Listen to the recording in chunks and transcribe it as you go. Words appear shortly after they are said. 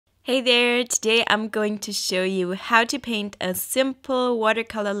Hey there! Today I'm going to show you how to paint a simple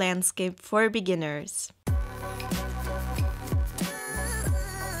watercolor landscape for beginners.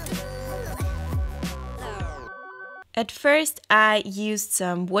 At first I used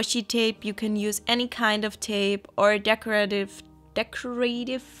some washi tape. You can use any kind of tape or decorative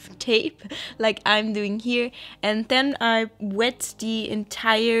tape like I'm doing here, and then I wet the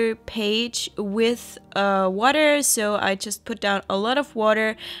entire page with water. So I just put down a lot of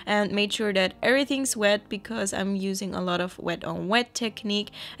water and made sure that everything's wet because I'm using a lot of wet on wet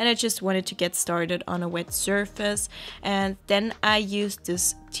technique, and I just wanted to get started on a wet surface. And then I used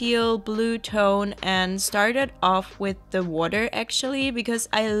this teal blue tone and started off with the water actually, because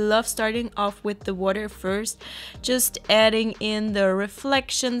I love starting off with the water first, just adding in the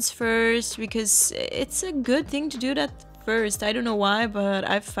reflections first, because it's a good thing to do that first. I don't know why, but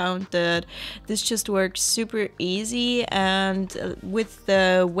I've found that this just works super easy, and with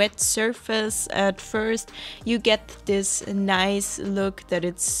the wet surface at first you get this nice look that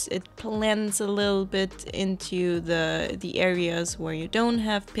it blends a little bit into the areas where you don't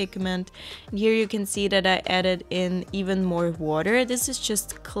have pigment. And here you can see that I added in even more water. This is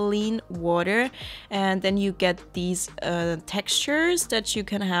just clean water, and then you get these textures that you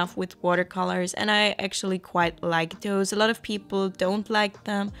can have with watercolors, and I actually quite like those. A lot of people don't like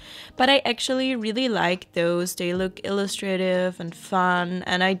them, but I actually really like those. They look illustrative and fun,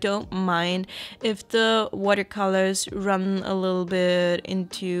 and I don't mind if the watercolors run a little bit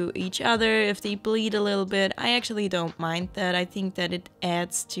into each other, if they bleed a little bit. I actually don't mind that. I think that it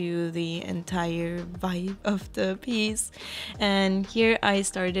adds to the entire vibe of the piece. And here I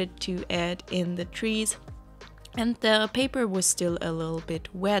started to add in the trees. And the paper was still a little bit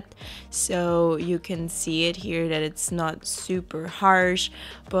wet, so you can see it here that it's not super harsh,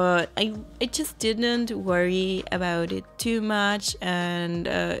 but I just didn't worry about it too much. And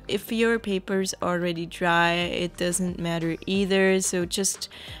if your paper's already dry, it doesn't matter either, so just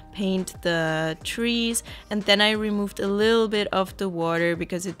paint the trees. And then I removed a little bit of the water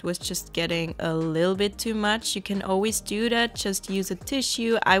because it was just getting a little bit too much. You can always do that, just use a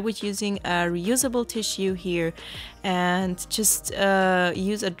tissue. I was using a reusable tissue here, and just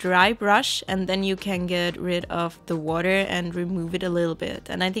use a dry brush, and then you can get rid of the water and remove it a little bit.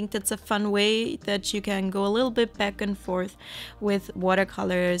 And I think that's a fun way that you can go a little bit back and forth with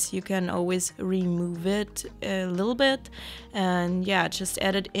watercolors. You can always remove it a little bit, and yeah, just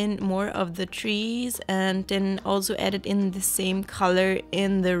added in more of the trees, and then also added in the same color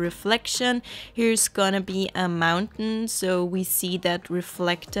in the reflection. Here's gonna be a mountain, so we see that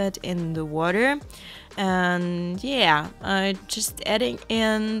reflected in the water. And yeah, just adding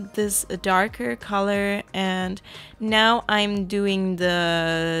in this darker color, and now I'm doing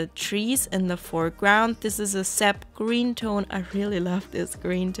the trees in the foreground. This is a sap green tone. I really love this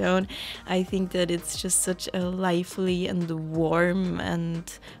green tone. I think that it's just such a lively and warm and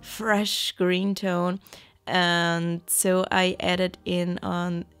fresh green tone. And so I added in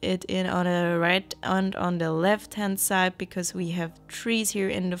on the right and on the left hand side, because we have trees here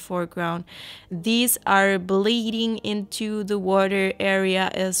in the foreground. These are bleeding into the water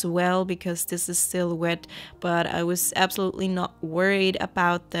area as well, because this is still wet, but I was absolutely not worried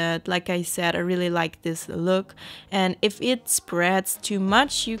about that. Like I said, I really like this look, and if it spreads too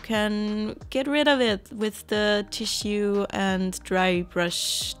much, you can get rid of it with the tissue and dry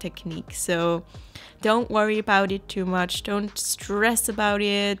brush technique. So don't worry about it too much, don't stress about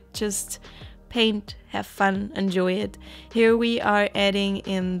it, just paint, have fun, enjoy it. Here we are adding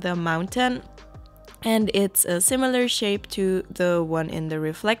in the mountain, and it's a similar shape to the one in the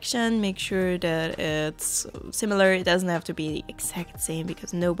reflection. Make sure that it's similar. It doesn't have to be the exact same,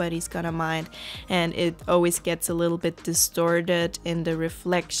 because nobody's gonna mind, and it always gets a little bit distorted in the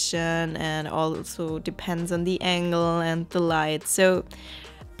reflection, and also depends on the angle and the light. So,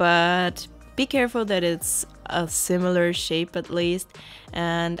 but be careful that it's a similar shape at least.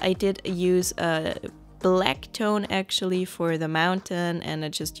 And I did use a black tone actually for the mountain, and I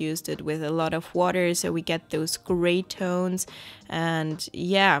just used it with a lot of water, so we get those gray tones. And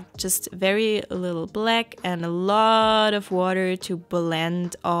yeah, just very little black and a lot of water to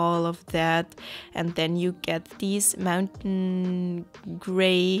blend all of that, and then you get these mountain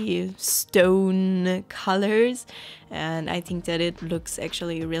gray stone colors, and I think that it looks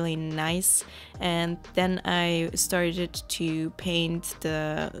actually really nice. And then I started to paint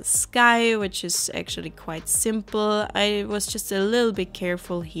the sky, which is actually quite simple. I was just a little bit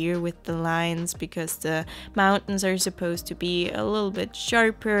careful here with the lines, because the mountains are supposed to be a little bit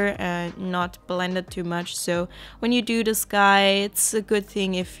sharper and not blended too much. So when you do the sky, it's a good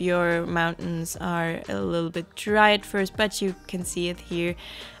thing if your mountains are a little bit dry at first, but you can see it here.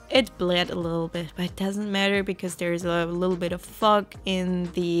 It bled a little bit, but it doesn't matter because there's a little bit of fog in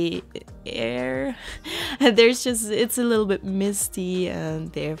the air. It's a little bit misty,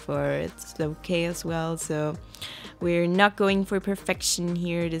 and therefore it's okay as well. So we're not going for perfection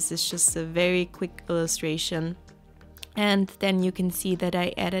here. This is just a very quick illustration. And then you can see that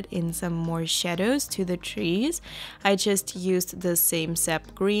I added in some more shadows to the trees. I just used the same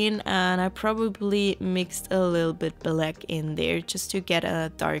sap green, and I probably mixed a little bit black in there just to get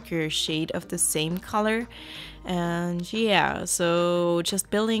a darker shade of the same color. And yeah, so just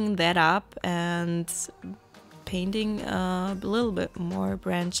building that up and painting a little bit more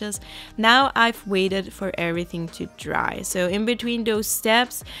branches. Now I've waited for everything to dry. So in between those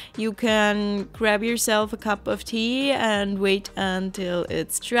steps, you can grab yourself a cup of tea and wait until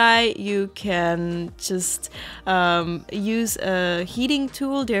it's dry. You can just use a heating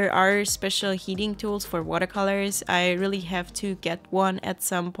tool. There are special heating tools for watercolors. I really have to get one at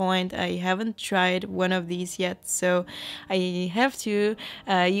some point. I haven't tried one of these yet, so I have to.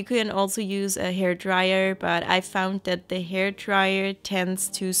 You can also use a hair dryer, but I found that the hair dryer tends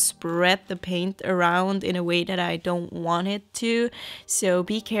to spread the paint around in a way that I don't want it to. So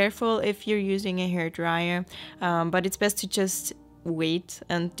be careful if you're using a hair dryer, but it's best to just wait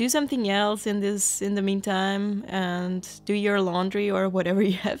and do something else in the meantime, and do your laundry or whatever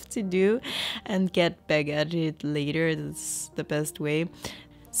you have to do and get back at it later. That's the best way.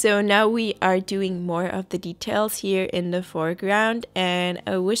 So now we are doing more of the details here in the foreground, and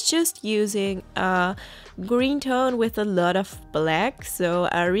I was just using a green tone with a lot of black, so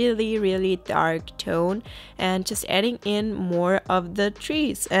a really dark tone, and just adding in more of the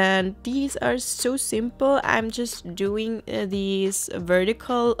trees. And these are so simple. I'm just doing these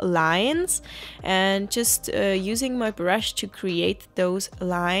vertical lines and just using my brush to create those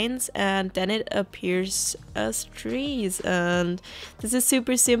lines, and then it appears as trees. And this is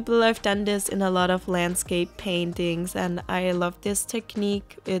super simple. I've done this in a lot of landscape paintings, and I love this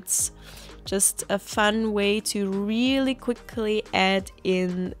technique. It's just a fun way to really quickly add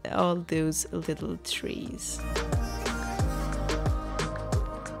in all those little trees.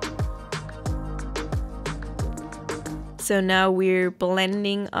 So now we're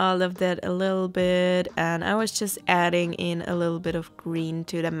blending all of that a little bit, and I was just adding in a little bit of green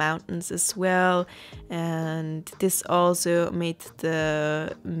to the mountains as well, and this also made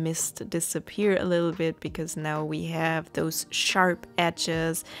the mist disappear a little bit because now we have those sharp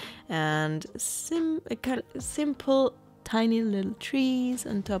edges and simple tiny little trees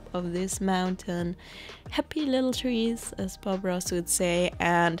on top of this mountain. Happy little trees, as Bob Ross would say,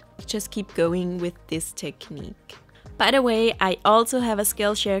 and just keep going with this technique. By the way, I also have a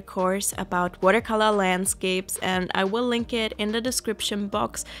Skillshare course about watercolor landscapes, and I will link it in the description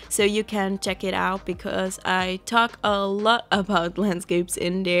box so you can check it out, because I talk a lot about landscapes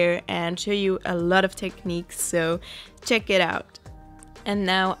in there and show you a lot of techniques, so check it out. And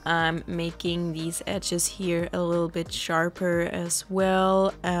now I'm making these edges here a little bit sharper as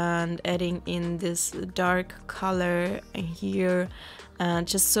well, and adding in this dark color here,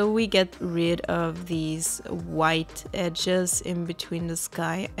 just so we get rid of these white edges in between the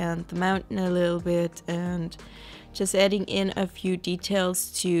sky and the mountain a little bit, and just adding in a few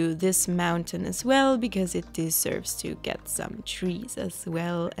details to this mountain as well, because it deserves to get some trees as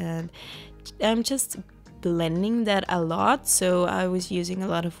well. And I'm just blending that a lot, so I was using a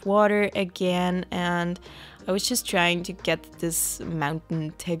lot of water again, and I was just trying to get this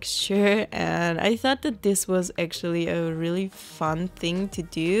mountain texture, and I thought that this was actually a really fun thing to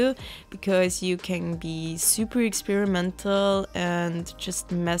do, because you can be super experimental and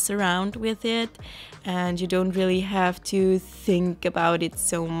just mess around with it, and you don't really have to think about it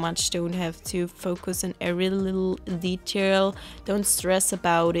so much, don't have to focus on every little detail, don't stress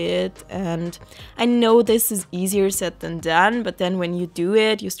about it. And I know this is easier said than done, but then when you do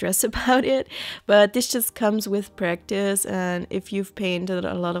it, you stress about it. But this just comes with practice, and if you've painted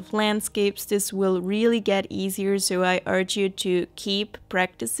a lot of landscapes, this will really get easier. So I urge you to keep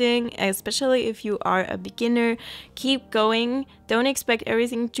practicing, especially if you are a beginner. Keep going. Don't expect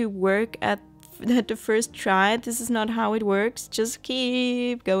everything to work at the first try. This is not how it works. Just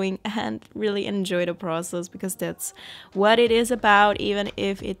keep going and really enjoy the process, because that's what it is about, even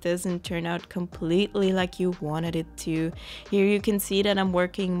if it doesn't turn out completely like you wanted it to. Here you can see that I'm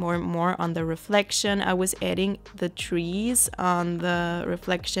working more and more on the reflection. I was adding the trees on the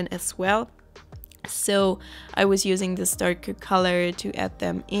reflection as well, so I was using this darker color to add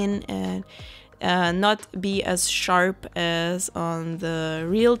them in, and not be as sharp as on the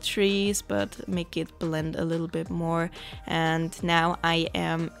real trees, but make it blend a little bit more. And now I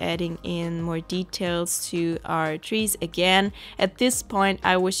am adding in more details to our trees again. At this point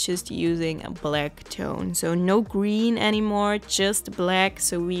I was just using a black tone, so no green anymore, just black,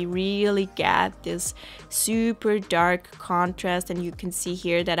 so we really get this super dark contrast. And you can see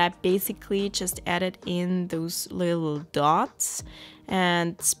here that I basically just added in those little dots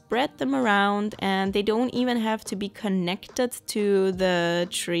and spread them around, and they don't even have to be connected to the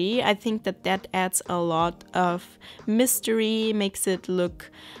tree. I think that that adds a lot of mystery, makes it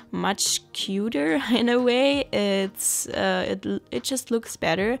look much cuter in a way. It just looks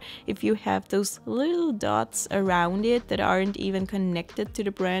better if you have those little dots around it that aren't even connected to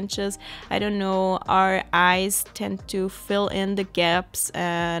the branches. I don't know, our eyes tend to fill in the gaps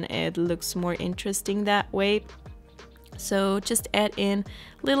and it looks more interesting that way. So just add in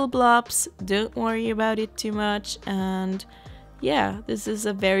little blobs, don't worry about it too much. And yeah, this is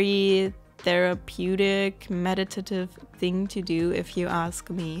a very therapeutic, meditative thing to do if you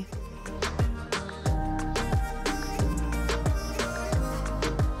ask me.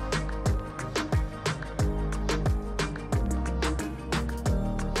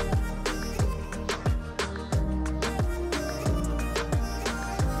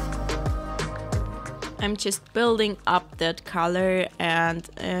 I'm just building up that color, and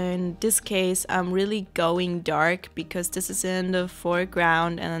in this case I'm really going dark because this is in the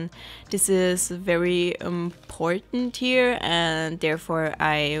foreground and this is very important here, and therefore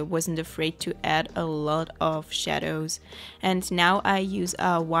I wasn't afraid to add a lot of shadows. And now I use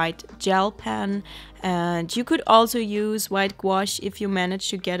a white gel pen, and you could also use white gouache if you manage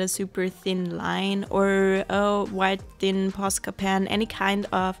to get a super thin line, or a white thin Posca pen, any kind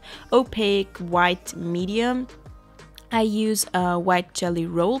of opaque white medium. I use a white jelly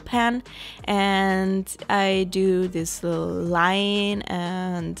roll pen and I do this little line,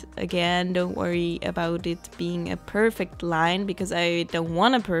 and again, don't worry about it being a perfect line because I don't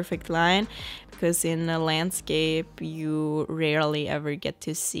want a perfect line, because in a landscape you rarely ever get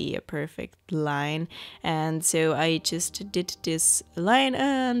to see a perfect line. And so I just did this line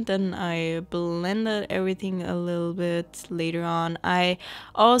and then I blended everything a little bit later on. I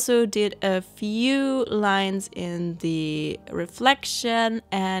also did a few lines in the reflection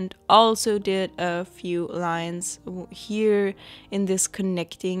and also did a few lines here in this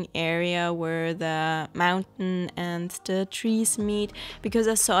connecting area where the mountain and the trees meet, because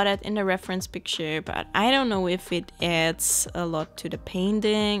I saw that in the reference picture, but I don't know if it adds a lot to the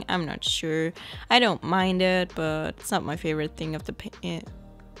painting. I'm not sure. I don't mind it, but it's not my favorite thing of the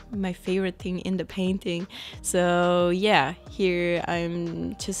my favorite thing in the painting. So yeah, here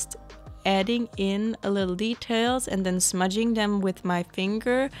I'm just adding in a little details and then smudging them with my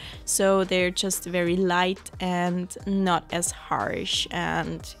finger, so they're just very light and not as harsh.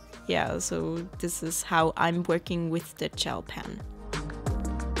 And yeah, so this is how I'm working with the gel pen.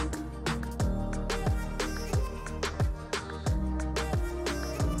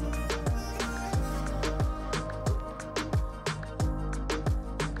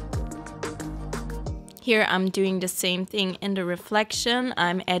 Here I'm doing the same thing in the reflection.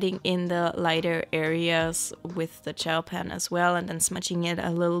 I'm adding in the lighter areas with the gel pen as well and then smudging it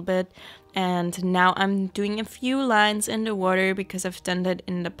a little bit. And now I'm doing a few lines in the water because I've done that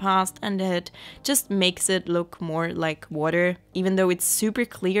in the past, and it just makes it look more like water, even though it's super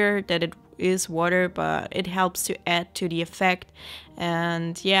clear that it is water, but it helps to add to the effect.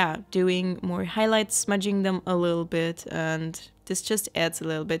 And yeah, doing more highlights, smudging them a little bit, and this just adds a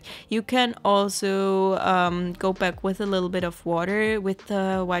little bit. You can also go back with a little bit of water with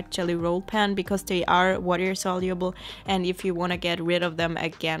the white jelly roll pen because they are water soluble, and if you want to get rid of them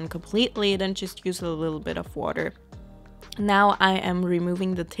again completely, then just use a little bit of water. Now I am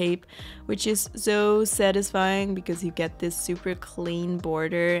removing the tape, which is so satisfying because you get this super clean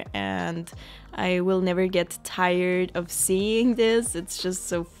border, and I will never get tired of seeing this. It's just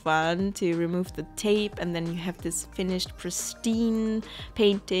so fun to remove the tape, and then you have this finished pristine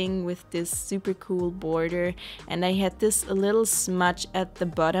painting with this super cool border. And I had this little smudge at the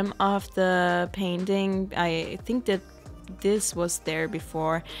bottom of the painting. I think that this was there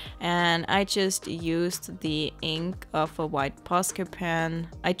before, and I just used the ink of a white Posca pen.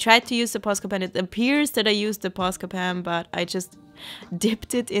 I tried to use the Posca pen. It appears that I used the Posca pen, but I just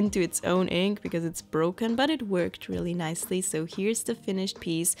dipped it into its own ink because it's broken, but it worked really nicely. So here's the finished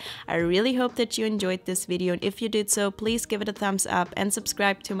piece. I really hope that you enjoyed this video, and if you did so, please give it a thumbs up and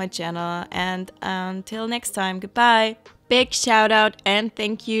subscribe to my channel. And until next time, goodbye! big shout out and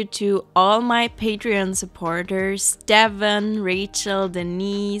thank you to all my Patreon supporters: Devon, Rachel,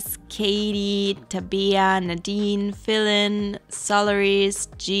 Denise, Katie, Tabea, Nadine, Philin, Solaris,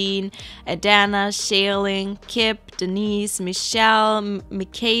 Jean, Adana, Shaling, Kip, Denise, Michelle,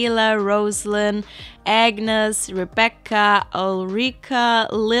 Michaela, Rosalind, Agnes, Rebecca, Ulrika,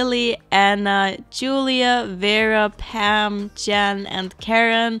 Lily, Anna, Julia, Vera, Pam, Jen, and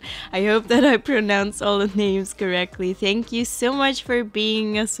Karen. I hope that I pronounced all the names correctly. Thank you so much for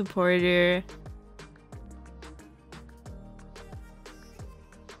being a supporter.